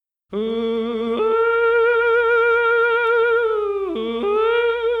Welcome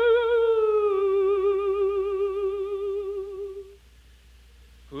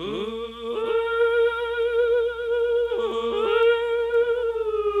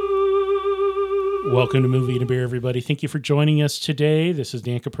to Movie and a Beer, everybody. Thank you for joining us today. This is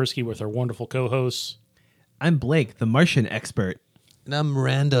Dan Kapersky with our wonderful co-hosts. I'm Blake, the Martian expert. And I'm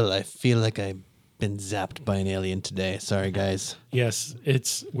Randall. I feel like I've been zapped by an alien today. Sorry, guys. Yes,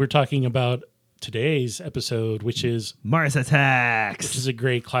 we're talking about today's episode, which is Mars Attacks. Which is a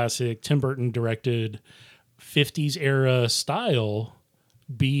great classic Tim Burton directed 50s era style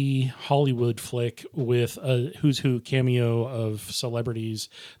B Hollywood flick with a who's who cameo of celebrities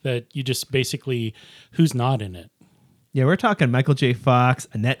that you just basically who's not in it. Yeah, we're talking Michael J. Fox,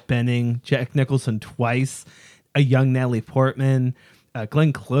 Annette Bening, Jack Nicholson twice, a young Natalie Portman,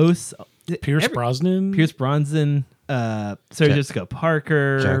 Glenn Close, Pierce Brosnan, Sarah Jessica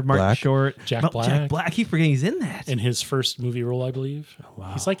Parker, Jack Martin Black. Short, Jack Black. Jack Black. I keep forgetting he's in that. in his first movie role, I believe. Oh,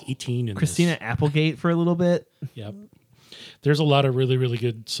 wow. He's like 18 in Christina this. Applegate for a little bit. Yep. There's a lot of really, really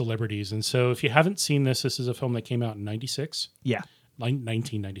good celebrities. And so if you haven't seen this is a film that came out in 96, Yeah.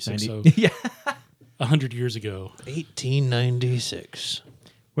 1996. So yeah. 100 years ago. 1896.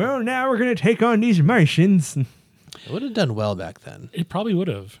 Well, now we're going to take on these Martians. It would have done well back then. It probably would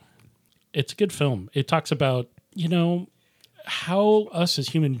have. It's a good film. It talks about, how us as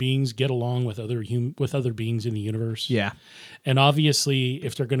human beings get along with other beings in the universe. Yeah. And obviously,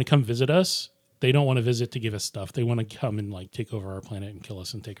 if they're going to come visit us, they don't want to visit to give us stuff. They want to come and like take over our planet and kill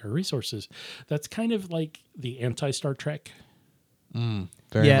us and take our resources. That's kind of like the anti-Star Trek.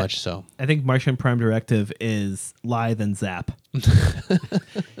 Very much so. I think Martian Prime Directive is lie then zap.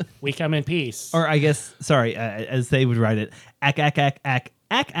 We come in peace. Or I guess, sorry, as they would write it, ack.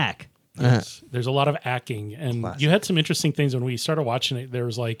 Yes. There's a lot of acting, and Classic. you had some interesting things when we started watching it. There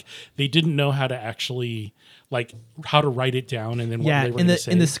was like they didn't know how to actually how to write it down, and then what Yeah, they were in going to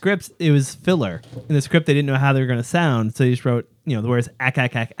say. the script, it was filler. In the script, they didn't know how they were going to sound, so they just wrote, the words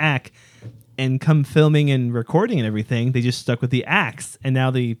ack. And come filming and recording and everything, they just stuck with the acts. And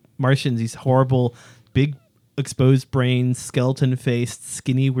now the Martians, these horrible, big, exposed brains, skeleton-faced,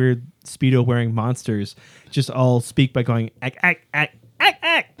 skinny, weird, Speedo-wearing monsters, just all speak by going ack.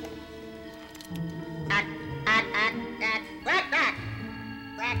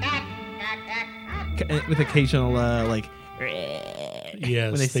 With occasional yes,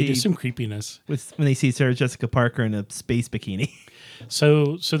 when they they do see- some creepiness. when they see Sarah Jessica Parker in a space bikini.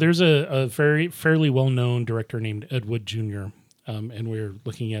 So there's a fairly well-known director named Ed Wood Jr., and we're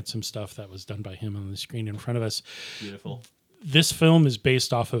looking at some stuff that was done by him on the screen in front of us. Beautiful. This film is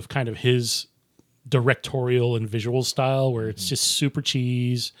based off of kind of his directorial and visual style, where it's just super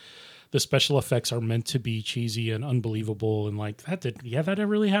cheese. The special effects are meant to be cheesy and unbelievable, and like that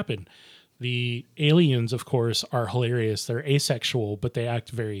really happened. The aliens, of course, are hilarious. They're asexual, but they act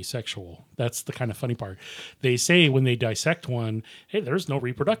very sexual. That's the kind of funny part. They say when they dissect one, hey, there's no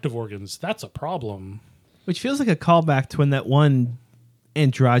reproductive organs. That's a problem. Which feels like a callback to when that one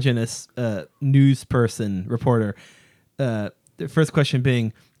androgynous news person reporter, the first question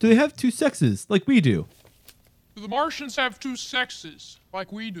being, do they have two sexes like we do? Do the Martians have two sexes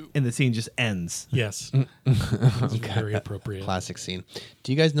like we do? And the scene just ends. Yes. That's very appropriate. Classic scene.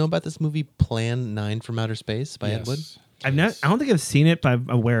 Do you guys know about this movie Plan 9 from Outer Space by Ed Wood? Yes. I don't think I've seen it, but I'm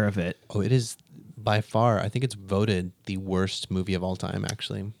aware of it. Oh, it is by far, I think it's voted the worst movie of all time,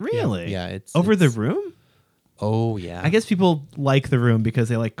 actually. Really? Yeah, it's Over The Room? Oh, yeah. I guess people like The Room because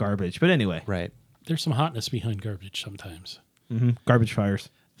they like garbage. But anyway, Right. There's some hotness behind garbage sometimes. garbage fires.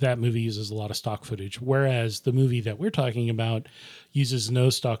 That movie uses a lot of stock footage, whereas the movie that we're talking about uses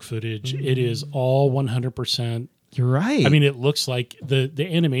no stock footage. It is all 100%. You're right. I mean, it looks like the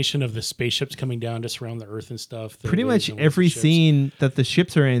animation of the spaceships coming down to surround the Earth and stuff. the pretty ways much in which every the ships- scene that the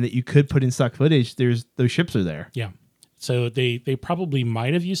ships are in that you could put in stock footage, those ships are there. Yeah. So they probably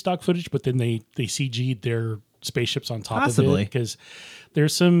might have used stock footage, but then they CG'd their spaceships on top Possibly. of it, because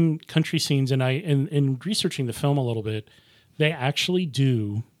there's some country scenes, and in researching the film a little bit, they actually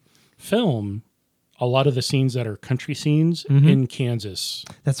do film a lot of the scenes that are country scenes in Kansas.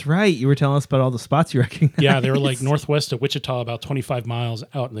 That's right. You were telling us about all the spots you recognize. Yeah, they were like northwest of Wichita, about 25 miles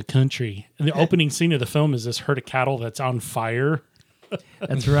out in the country. And the opening scene of the film is this herd of cattle that's on fire.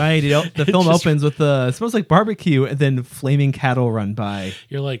 That's right. The film just- opens with it smells like barbecue, and then flaming cattle run by.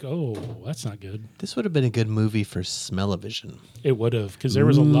 You're like, oh, that's not good. This would have been a good movie for Smell-O-Vision. It would have, because there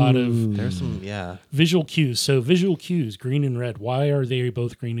was a lot of There's some, yeah. visual cues. So visual cues, green and red. Why are they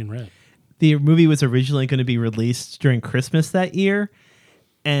both green and red? The movie was originally going to be released during Christmas that year,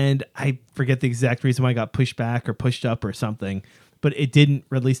 and I forget the exact reason why it got pushed back or pushed up or something. but it didn't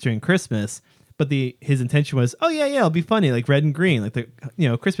release during Christmas. But his intention was, oh yeah, it'll be funny, like red and green, like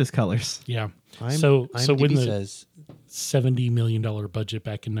the Christmas colors. Yeah. So when IMDb the says $70 million budget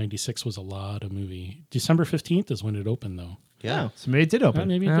back in '96 was a lot of movie. December 15th is when it opened, though. yeah. Oh, so maybe it did open.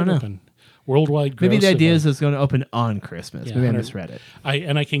 Maybe it I don't did know. open. Worldwide gross. Maybe the of, idea is it's going to open on Christmas. Yeah, Maybe I 100 misread it.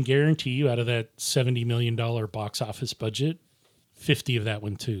 I can guarantee you, out of that $70 million box office budget, 50 of that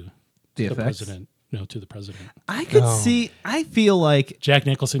went to The the effects? president. No, to the president. I could see. I feel like Jack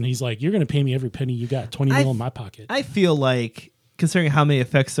Nicholson. He's like, you're going to pay me every penny you got. 20 mil in my pocket. I feel like, considering how many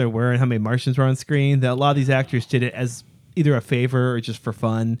effects there were and how many Martians were on screen, that a lot of these actors did it as either a favor or just for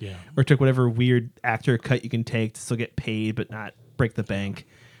fun, Yeah. or took whatever weird actor cut you can take to still get paid but not break the bank.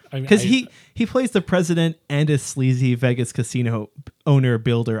 I mean, Because he plays the president and a sleazy Vegas casino owner,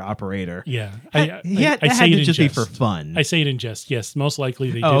 builder, operator. Yeah. That I had say it to in just be jest. for fun. I say it in jest. Yes, most likely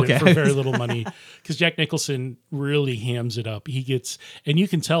they did Oh, it okay. for very little money because Jack Nicholson really hams it up. He gets, and you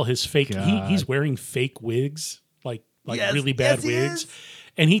can tell his fake. He's wearing fake wigs, like Yes, really bad yes, he wigs, is.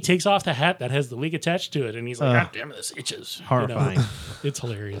 and he takes off the hat that has the wig attached to it, and he's like, "God damn it, this itches." You know? Horrifying. It's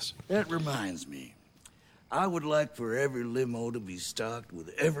hilarious. That reminds me. I would like for every limo to be stocked with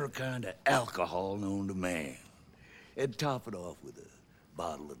every kind of alcohol known to man. And top it off with a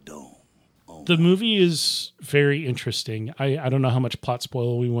bottle of Dome. The movie is very interesting. I don't know how much plot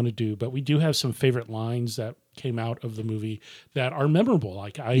spoil we want to do, but we do have some favorite lines that came out of the movie that are memorable.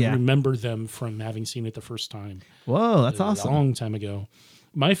 Like I Yeah. remember them from having seen it the first time. Whoa, that's A awesome. long time ago.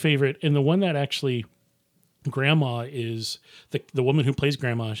 My favorite, and the one that actually Grandma is the woman who plays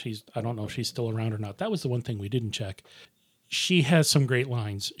Grandma. I don't know if she's still around or not. That was the one thing we didn't check. She has some great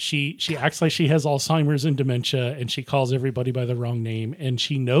lines. She acts like she has Alzheimer's and dementia, and she calls everybody by the wrong name, and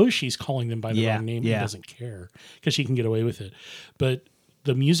she knows she's calling them by the Yeah, wrong name yeah. and doesn't care because she can get away with it. But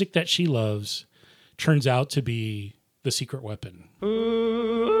the music that she loves turns out to be the secret weapon.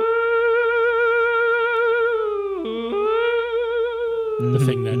 The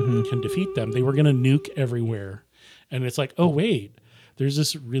thing that can defeat them. They were going to nuke everywhere. And it's like, oh, wait, there's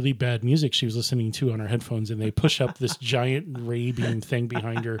this really bad music she was listening to on her headphones, and they push up this giant ray beam thing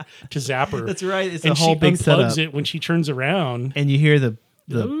behind her to zap her. That's right. It's and a whole she big unplugs setup. it when she turns around. And you hear the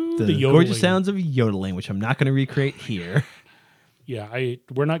yodeling. gorgeous sounds of yodeling, which I'm not going to recreate here. Yeah,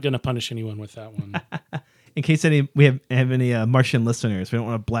 we're not going to punish anyone with that one. In case we have any Martian listeners, we don't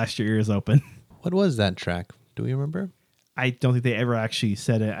want to blast your ears open. What was that track? Do we remember? I don't think they ever actually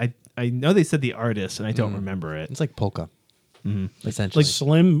said it. I know they said the artist, and I don't remember it. It's like polka. Essentially.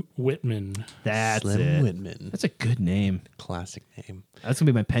 Slim Whitman. That's Slim it. Whitman. That's a good name. Classic name. That's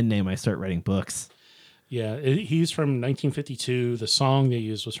gonna be my pen name when I start writing books. Yeah, he's from 1952. The song they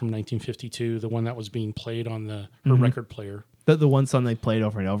used was from 1952, the one that was being played on her record player. The one song they played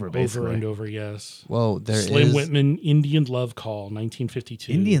over and over, basically. Over and over, yes. Whoa, there is Slim Whitman, Indian Love Call,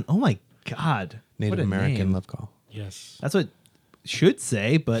 1952. Indian. Oh my God. Native What a American name. love call. Yes. That's what it should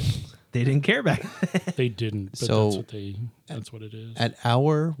say, but they didn't care back then. They didn't, but So- that's what it is. At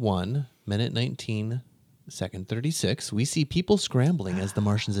hour 1, minute 19, second 36, we see people scrambling as the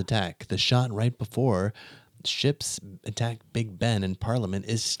Martians attack. The shot right before ships attack Big Ben in Parliament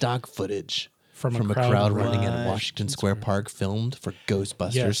is stock footage From a a crowd crowd running in What? Washington Square Park, filmed for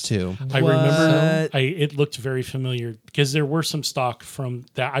Ghostbusters too. I remember What? it looked very familiar because there were some stock from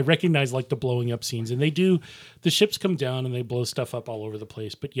that. I recognize like the blowing up scenes, and the ships come down and they blow stuff up all over the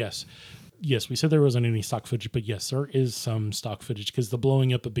place. But yes, we said there wasn't any stock footage, but yes, there is some stock footage because the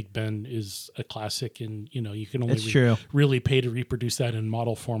blowing up of Big Ben is a classic, and you can only It's true. really pay to reproduce that in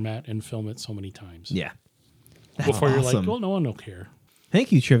model format and film it so many times. Yeah. Before you're like, awesome. well, no one will care.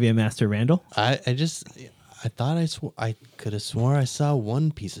 Thank you, Trivia Master Randall. I thought I could have swore I saw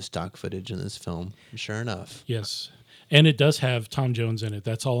one piece of stock footage in this film. Sure enough. Yes. And it does have Tom Jones in it.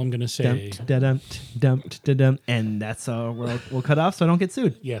 That's all I'm going to say. Dumped, and that's we'll cut off so I don't get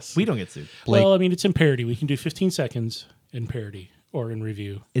sued. Yes. We don't get sued. Blake. Well, I mean, it's in parody. We can do 15 seconds in parody or in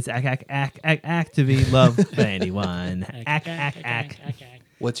review. It's act to be loved by anyone. Act.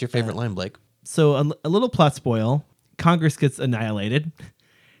 What's your favorite line, Blake? So a little plot spoil. Congress gets annihilated.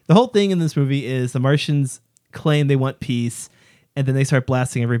 The whole thing in this movie is the Martians claim they want peace, and then they start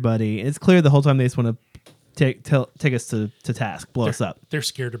blasting everybody. And it's clear the whole time they just want to take us to task, blow us up. They're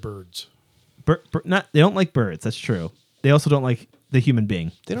scared of birds. They don't like birds. That's true. They also don't like the human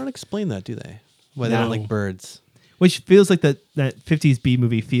being, They don't explain that, do they? Why they No. don't like birds. which feels like that 50s B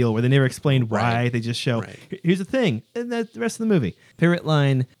movie feel where they never explain why. Right. They just show, Right. here's the thing, and that's the rest of the movie. Favorite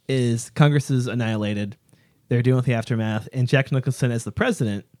line is Congress is annihilated. They're dealing with the aftermath, and Jack Nicholson as the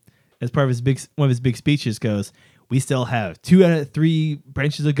president, as part of one of his big speeches, goes, "We still have 2 out of 3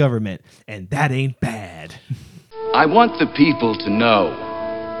 branches of government, and that ain't bad." I want the people to know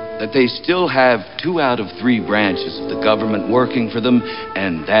that they still have 2 out of 3 branches of the government working for them,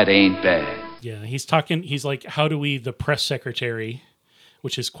 and that ain't bad. Yeah, he's like, how do we, the press secretary,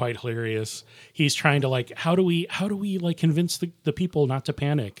 which is quite hilarious. He's trying to like, how do we like convince the people not to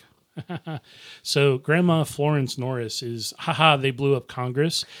panic? So Grandma Florence Norris is, haha, they blew up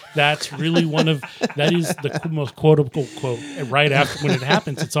Congress. That's really that is the most quotable quote right after when it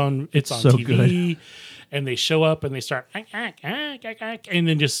happens. It's on so TV. Good. And they show up and they start, and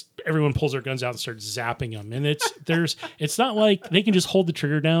then just everyone pulls their guns out and starts zapping them. And it's not like they can just hold the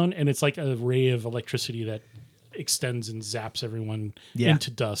trigger down and it's like a ray of electricity that extends and zaps everyone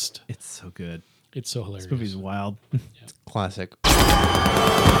into dust. It's so good. It's so hilarious. This movie's wild. Classic.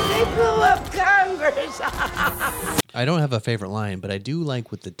 They blew up Congress. I don't have a favorite line, but I do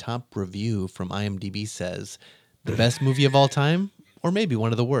like what the top review from IMDb says. The best movie of all time, or maybe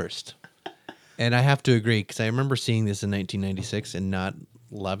one of the worst. And I have to agree, because I remember seeing this in 1996 and not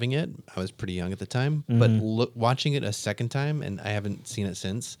loving it. I was pretty young at the time. But watching it a second time, and I haven't seen it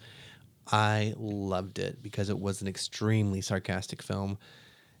since, I loved it because it was an extremely sarcastic film.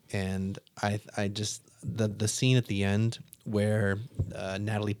 And I just, the scene at the end where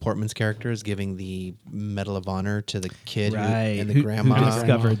Natalie Portman's character is giving the Medal of Honor to the kid and the grandma who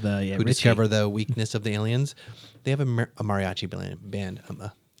discovered the weakness of the aliens. They have a mariachi band.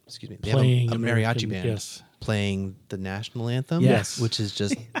 They have a mariachi band playing the national anthem. Yes, which is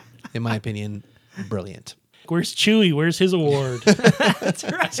just, in my opinion, brilliant. Where's Chewie? Where's his award? That's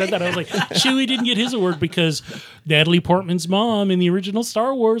right. I said that. I was like, Chewie didn't get his award because Natalie Portman's mom in the original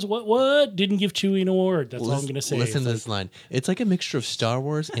Star Wars, what? Didn't give Chewie an award. That's all I'm going to say. Listen to this line. It's like a mixture of Star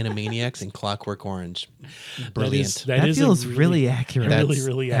Wars, Animaniacs, and Clockwork Orange. Brilliant. That feels really accurate.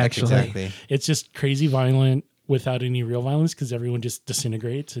 Really accurate. Exactly. It's just crazy violent without any real violence because everyone just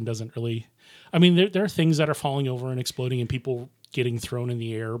disintegrates and doesn't really... I mean, there are things that are falling over and exploding and people getting thrown in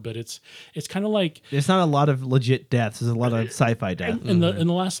the air, but it's kind of like... There's not a lot of legit deaths. There's a lot of sci-fi death. And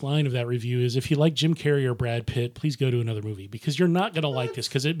the last line of that review is, if you like Jim Carrey or Brad Pitt, please go to another movie because you're not going to like this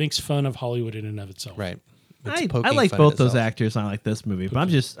because it makes fun of Hollywood in and of itself. Right. I like both those actors. I like this movie, but I'm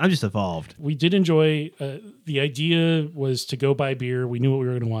just evolved. We did enjoy. The idea was to go buy beer. We knew what we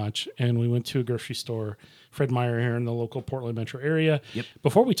were going to watch, and we went to a grocery store, Fred Meyer here in the local Portland metro area. Yep.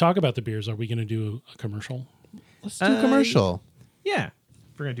 Before we talk about the beers, are we going to do a commercial? Let's do a commercial. Yeah,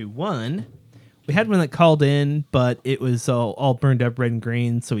 we're gonna do one. We had one that called in, but it was all burned up red and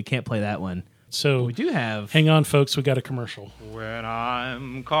green, so we can't play that one. So we do have. Hang on, folks. We got a commercial. When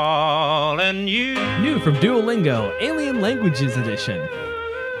I'm calling you. New from Duolingo, Alien Languages Edition.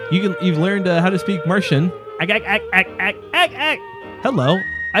 You've learned how to speak Martian. Hello,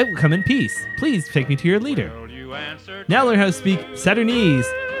 I will come in peace. Please take me to your leader. Now learn how to speak Saturnese.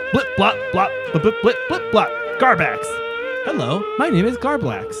 Blip blop blop blip blip blip blip blop. Garbax. Hello, my name is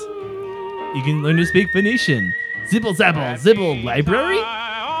Garblax. You can learn to speak Phoenician. Zibble zabble zibble library.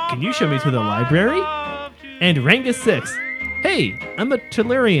 Can you show me to the library? And Rangus 6. Hey, I'm a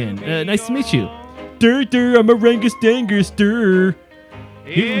Tellurian. Nice to meet you. Dur, I'm a Rangus Dangus, dur.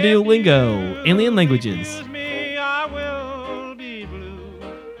 New from Duolingo, Alien Languages.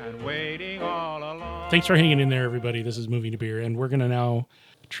 Thanks for hanging in there, everybody. This is Moving to Beer, and we're going to now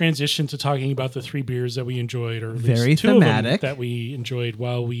transition to talking about the 3 beers that we enjoyed, or at least very 2 thematic of them that we enjoyed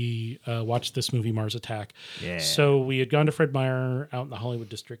while we watched this movie, Mars Attack. Yeah. So we had gone to Fred Meyer out in the Hollywood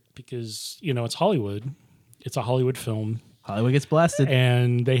district because, it's Hollywood. It's a Hollywood film. Hollywood gets blasted.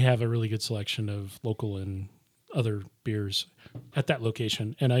 And they have a really good selection of local and other beers at that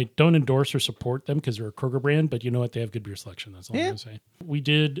location. And I don't endorse or support them because they're a Kroger brand, but you know what? They have good beer selection. That's all I'm going to say. We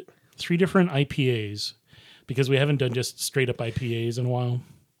did 3 different IPAs because we haven't done just straight up IPAs in a while.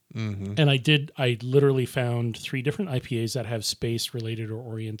 Mm-hmm. And I literally found 3 different IPAs that have space related or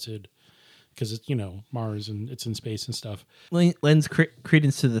oriented because it's, Mars and it's in space and stuff. Lends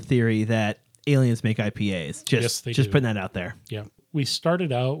credence to the theory that aliens make IPAs. Just putting that out there. Yeah. We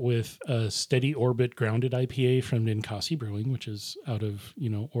started out with a Steady Orbit Grounded IPA from Ninkasi Brewing, which is out of,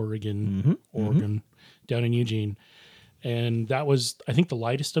 Oregon, down in Eugene. And that was, I think, the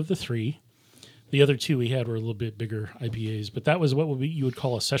lightest of the 3. The other 2 we had were a little bit bigger IPAs, but that was what you would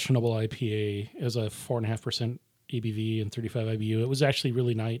call a sessionable IPA. It was a 4.5% ABV and 35 IBU. It was actually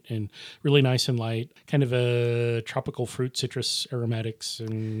really nice and light, kind of a tropical fruit, citrus aromatics,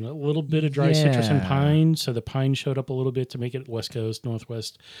 and a little bit of dry citrus and pine. So the pine showed up a little bit to make it West Coast,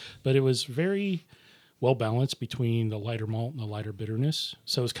 Northwest, but it was very well balanced between the lighter malt and the lighter bitterness.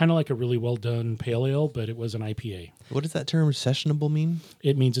 So it's kind of like a really well done pale ale, but it was an IPA. What does that term sessionable mean?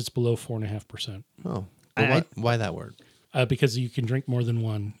 It means it's below 4.5%. Oh, why that word? Because you can drink more than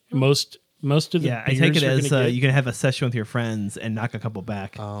one. Most most of the Yeah, I take it beers you're as gonna get- you can have a session with your friends and knock a couple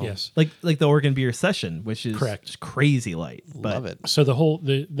back. yes. Like the Oregon beer session, which is Correct. just crazy light. But Love it. So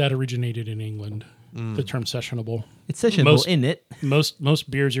that originated in England. The term sessionable. It's sessionable Most- in it.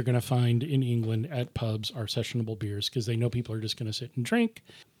 Most beers you're going to find in England at pubs are sessionable beers because they know people are just going to sit and drink.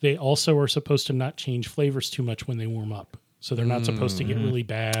 They also are supposed to not change flavors too much when they warm up. So they're not supposed to get really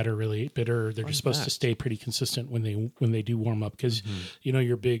bad or really bitter. They're just supposed to stay pretty consistent when they do warm up because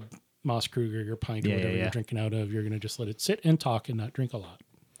your big Moss Kruger, your pint, or Yeah, whatever yeah. you're drinking out of, you're going to just let it sit and talk and not drink a lot.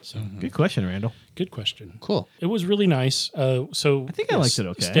 So Good question, Randall. good question. Cool. It was really nice. So I think I liked it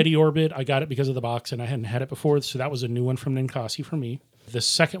okay. Steady Orbit, I got it because of the box, and I hadn't had it before, so that was a new one from Ninkasi for me. The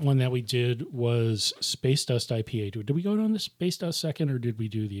second one that we did was Space Dust IPA. Did we go on the Space Dust second, or did we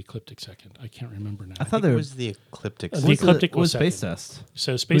do the Ecliptic second? I can't remember now. I thought It there was the Ecliptic. The Ecliptic was Space second. Dust.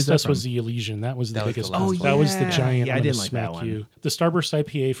 So Who's Space that Dust from? was the Elysian. That was the That was the biggest last one. one. That was the yeah. giant. Yeah, I I'm didn't gonna like that smack one. you. The Starburst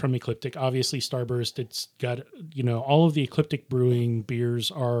IPA from Ecliptic, obviously Starburst. It's got all of the Ecliptic brewing beers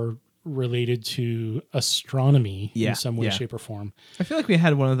are related to astronomy Yeah, in some way, yeah. shape, or form. I feel like we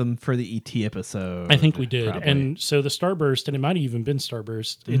had one of them for the ET episode. I think we did. probably. And so the Starburst, and it might have even been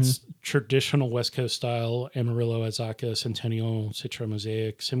Starburst, it's traditional West Coast style Amarillo, Azacca, Centennial, Citra,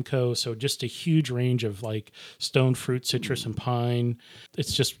 Mosaic, Simcoe. So just a huge range of like stone fruit, citrus, and pine.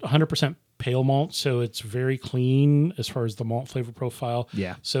 It's just 100% pale malt, so it's very clean as far as the malt flavor profile.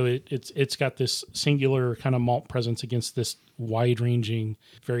 Yeah. So it's got this singular kind of malt presence against this wide-ranging,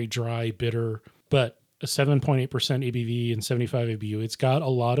 very dry, bitter, but a 7.8% ABV and 75 ABU. It's got a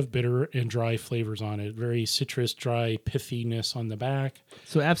lot of bitter and dry flavors on it. Very citrus, dry pithiness on the back.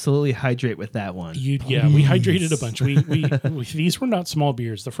 So absolutely hydrate with that one. We hydrated a bunch. We these were not small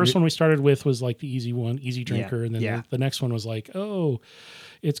beers. The first one we started with was like the easy one, easy drinker, and then yeah. the next one was like, oh,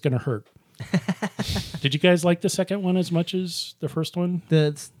 it's gonna hurt. Did you guys like the second one as much as the first one?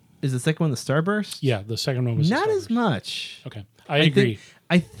 Is the second one the Starburst? Yeah, the second one was the Not as Starburst. much. Okay, I agree.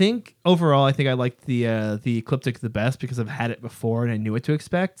 I think overall, I think I liked the Ecliptic the best because I've had it before and I knew what to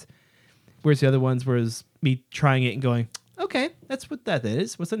expect. Whereas the other ones was me trying it and going, okay, that's what that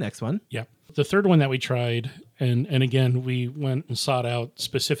is. What's the next one? Yeah. The third one that we tried, and again, we went and sought out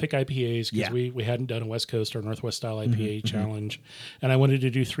specific IPAs because Yeah. we hadn't done a West Coast or Northwest style IPA challenge. And I wanted to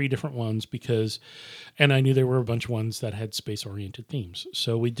do 3 different ones and I knew there were a bunch of ones that had space oriented themes.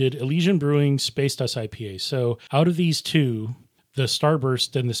 So we did Elysian Brewing Space Dust IPA. So out of these 2, the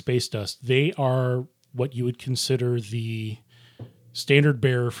Starburst and the Space Dust, they are what you would consider the standard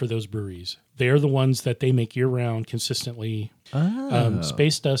bearer for those breweries. They are the ones that they make year round consistently.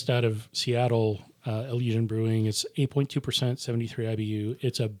 Space Dust out of Seattle, Elysian Brewing. It's 8.2%, 73 IBU.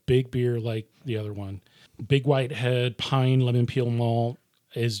 It's a big beer like the other one. Big white head, pine, lemon peel malt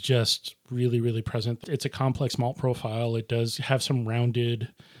is just really, really present. It's a complex malt profile. It does have some rounded,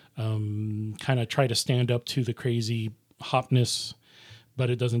 kind of try to stand up to the crazy hopness, but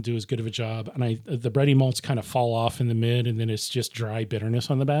it doesn't do as good of a job. And the bready malts kind of fall off in the mid, and then it's just dry bitterness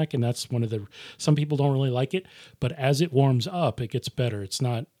on the back. And that's some people don't really like it, but as it warms up, it gets better. It's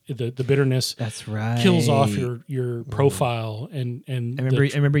not the bitterness. That's right. Kills off your profile. And I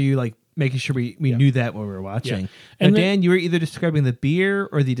remember you like making sure we knew that when we were watching. Yeah. And And then- Dan, you were either describing the beer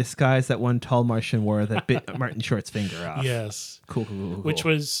or the disguise that one tall Martian wore that bit Martin Short's finger off. Yes. Cool. Which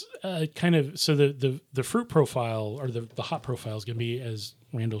was kind of so the fruit profile or the hop profile is going to be, as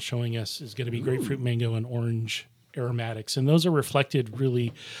Randall's showing us, is going to be grapefruit, mango, and orange aromatics, and those are reflected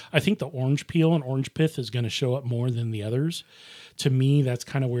really. I think the orange peel and orange pith is going to show up more than the others. To me, that's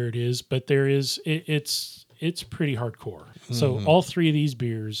kind of where it is, but it's pretty hardcore. So all 3 of these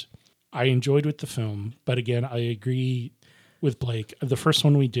beers I enjoyed with the film, but again, I agree with Blake. The first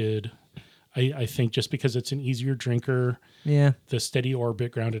one we did, I think just because it's an easier drinker. Yeah. The Steady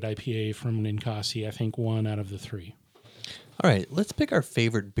Orbit Grounded IPA from Ninkasi, I think 1 out of the 3. All right, let's pick our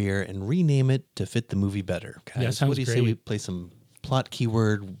favorite beer and rename it to fit the movie better. Guys, Yeah, sounds what do you say great. we play some plot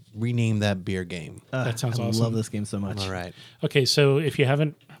keyword, rename that beer game? That sounds I awesome. love this game so much. All right. Okay, so if you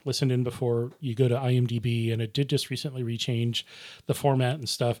haven't listened in before, you go to IMDb, and it did just recently rechange the format and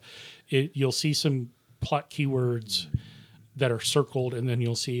stuff. You'll see some plot keywords that are circled, and then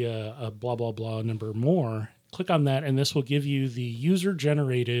you'll see a blah, blah, blah number more. Click on that, and this will give you the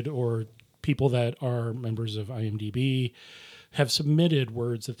user-generated or people that are members of IMDb have submitted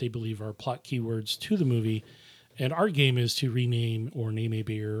words that they believe are plot keywords to the movie. And our game is to rename or name a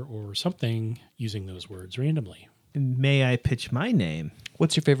beer or something using those words randomly. May I pitch my name?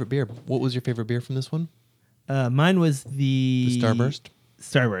 What's your favorite beer? What was your favorite beer from this one? Mine was the Starburst?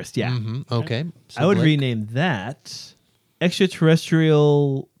 Starburst, yeah. Okay. So I would Blake? rename that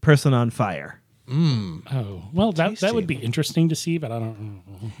Extraterrestrial Person on Fire. Oh, well, that Tasty. would be interesting to see, but I don't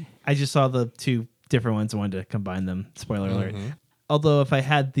know. I just saw the two different ones. I wanted to combine them. Spoiler alert. Although if I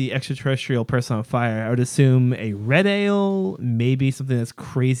had the extraterrestrial person on fire, I would assume a red ale, maybe something that's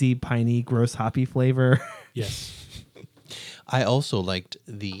crazy, piney, gross, hoppy flavor. Yes. I also liked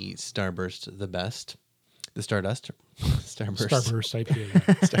the Starburst the best. The Stardust. Starburst. Starburst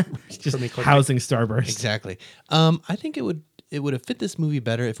IPA. Just housing Starburst. Exactly. I think it would have fit this movie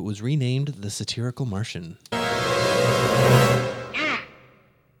better if it was renamed The Satirical Martian.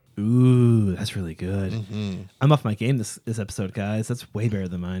 Ooh, that's really good. I'm off my game this episode, guys. That's way better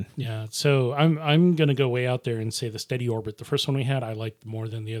than mine. Yeah, so I'm gonna go way out there and say the Steady Orbit. The first one we had, I liked more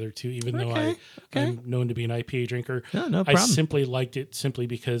than the other two, even though I'm known to be an IPA drinker. No I problem. simply liked it simply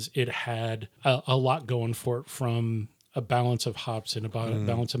because it had a lot going for it, from a balance of hops and a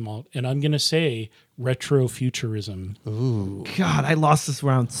balance of malt. And I'm gonna say retrofuturism. God, I lost this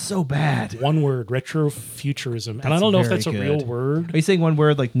round so bad. One word, retrofuturism. And I That's don't know if very that's a good. real word. Are you saying one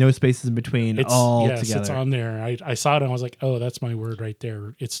word, like no spaces in between, all yes, together? it's on there. I saw it and I was like, oh, that's my word right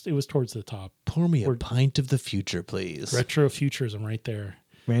there. It was towards the top. Pour me a pint of the future, please. Retrofuturism right there.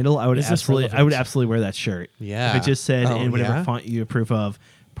 Randall, I would Is this absolutely relevant? wear that shirt. Yeah. If it just said Oh, in whatever yeah? font you approve of,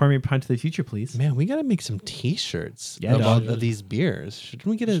 pour me a pint to the future, please. Man, we got to make some T-shirts Yeah, of, dog. of these beers. Shouldn't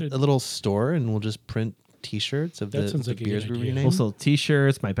we get a little store and we'll just print T-shirts of That the sounds like a beers good we idea. renamed? Also,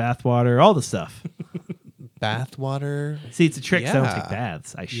 t-shirts, my bath water, all the stuff. Bath water. See, it's a trick 'cause I don't Yeah. take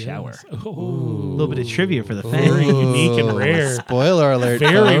baths. I shower. Yes. A Oh, little bit of trivia for the very fans. unique and rare. Spoiler alert.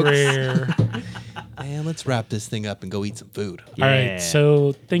 Very folks. rare. Man, let's wrap this thing up and go eat some food. All Yeah. right,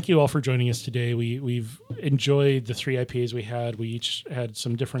 so thank you all for joining us today. We've enjoyed the 3 IPAs we had. We each had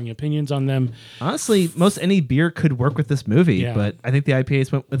some differing opinions on them. Honestly, most any beer could work with this movie, Yeah. but I think the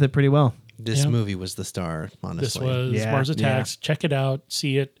IPAs went with it pretty well. This Yeah. movie was the star, honestly. This was Yeah, Mars Attacks. Check it out,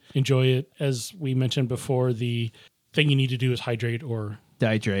 see it, enjoy it. As we mentioned before, the thing you need to do is hydrate or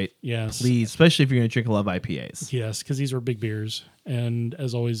Dehydrate, yes. please, especially if you're going to drink a lot of IPAs. Yes, because these are big beers. And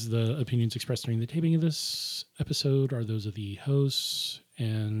as always, the opinions expressed during the taping of this episode are those of the hosts.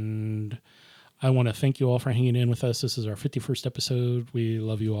 And I want to thank you all for hanging in with us. This is our 51st episode. We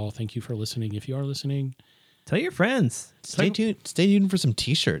love you all. Thank you for listening. If you are listening, Tell your friends. Stay tuned for some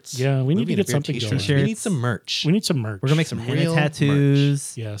T-shirts. Yeah, we need Movie to and get Beer something T-shirts. going. We need some merch. we need some merch. We're gonna make some henna real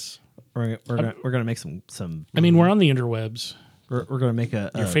tattoos. Yes. We're gonna make some. I mean, we're on the interwebs. We're gonna make Your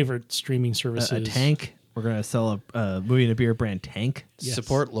a favorite streaming services. a tank. We're gonna sell a movie and a beer brand tank. Yes.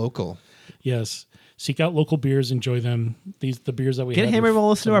 Support local. Yes. Seek out local beers. Enjoy them. The beers that we Get have hammered are while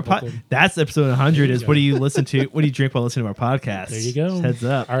listening to our local. podcast. That's episode 100. Is go. what do you listen to? What do you drink while listening to our podcast? There you go. Just heads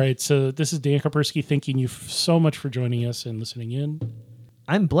up. All right. So this is Dan Kapersky. Thanking you so much for joining us and listening in.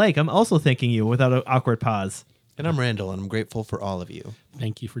 I'm Blake. I'm also thanking you without an awkward pause. And I'm Randall, and I'm grateful for all of you.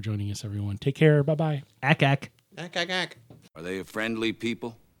 Thank you for joining us, everyone. Take care. Bye-bye. Ack ack. Are they a friendly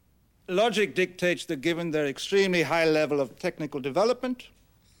people? Logic dictates that given their extremely high level of technical development,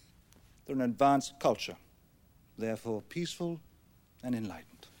 they're an advanced culture, therefore peaceful and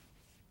enlightened.